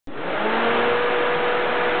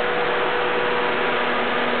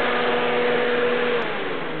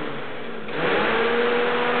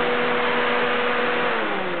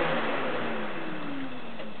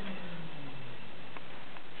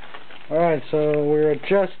So we're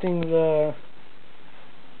adjusting the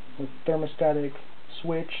thermostatic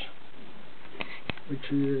switch,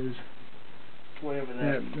 which is way over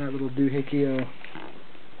there. That little doohickey.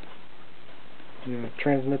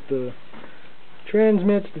 Transmits the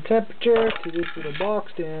temperature to this little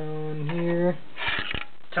box down here.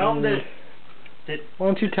 Tell them that. Why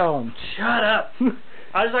don't you tell them? Shut up.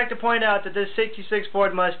 I'd just like to point out that this 66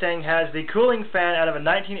 Ford Mustang has the cooling fan out of a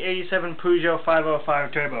 1987 Peugeot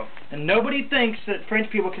 505 Turbo. And nobody thinks that French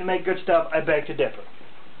people can make good stuff. I beg to differ.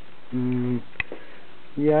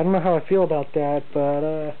 Yeah, I don't know how I feel about that,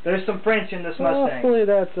 but there's some French in this Mustang. Hopefully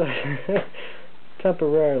that's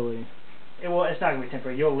temporarily. Well, it's not going to be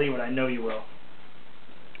temporary. You'll leave it. I know you will.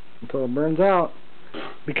 Until it burns out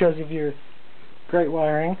because of your great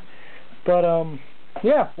wiring. But,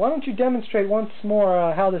 yeah, why don't you demonstrate once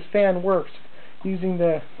more how this fan works using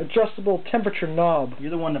the adjustable temperature knob.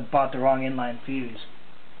 You're the one that bought the wrong inline fuse.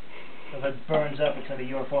 So if it burns up, it's going to be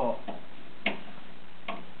your fault. Okay.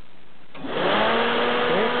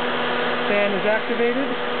 Fan is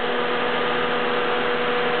activated.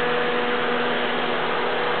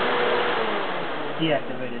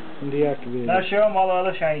 Deactivated. Now show them all the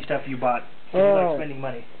other shiny stuff you bought. You like spending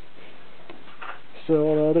money. So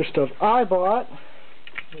all the other stuff I bought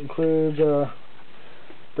includes a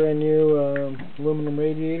brand new aluminum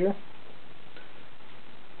radiator,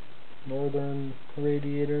 Northern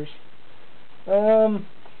radiators, the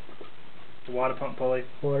water pump pulley,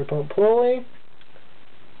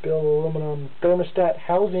 built aluminum thermostat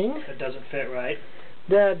housing. That doesn't fit right.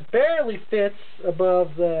 That barely fits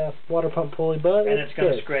above the water pump pulley, but it's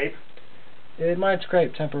going to scrape. It might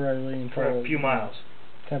scrape temporarily for a few miles.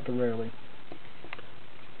 Temporarily.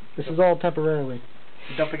 This is all temporarily.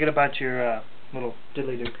 Don't forget about your little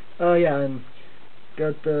diddly-doo. Oh yeah, and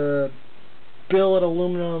got the billet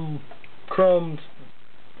aluminum chrome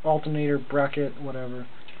alternator bracket, whatever.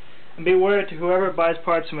 And be aware to whoever buys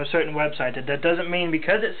parts from a certain website that doesn't mean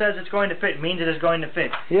because it says it's going to fit means it is going to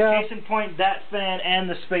fit. Yeah. Case in point, that fan and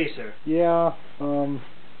the spacer. Yeah.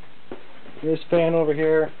 This fan over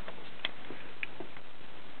here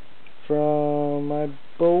from, I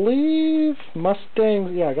believe,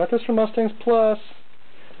 Mustang. Yeah, I got this from Mustangs Plus.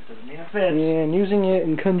 Doesn't mean it fits. And using it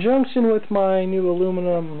in conjunction with my new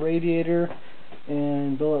aluminum radiator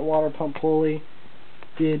and billet water pump pulley,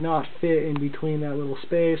 did not fit in between that little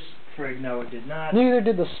space. Frig, no, it did not. Neither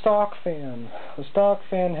did the stock fan. The stock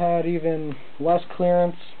fan had even less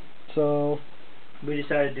clearance, so we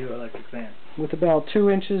decided to do an electric fan. With about 2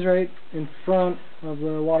 inches right in front of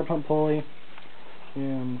the water pump pulley,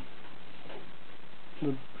 and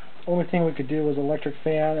the only thing we could do was electric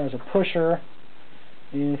fan as a pusher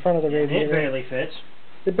in front of the radiator. It barely fits.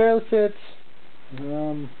 It barely fits.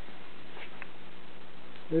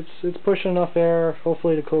 It's pushing enough air,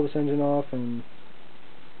 hopefully, to cool this engine off, and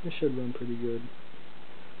it should run pretty good.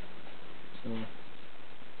 So,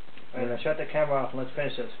 alright, now shut the camera off and let's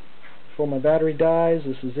finish this. Before my battery dies,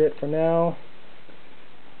 this is it for now.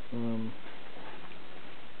 Yeah,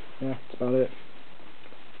 that's about it.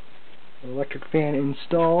 Electric fan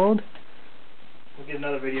installed. We'll get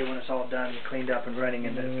another video when it's all done and cleaned up and running,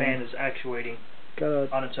 and the fan is actuating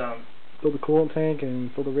on its own. Fill the coolant tank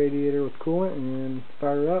and fill the radiator with coolant and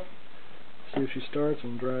fire her up. See if she starts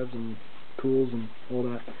and drives and cools and all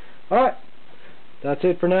that. Alright, that's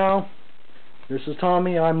it for now. This is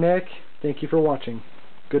Tommy, I'm Nick. Thank you for watching.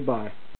 Goodbye.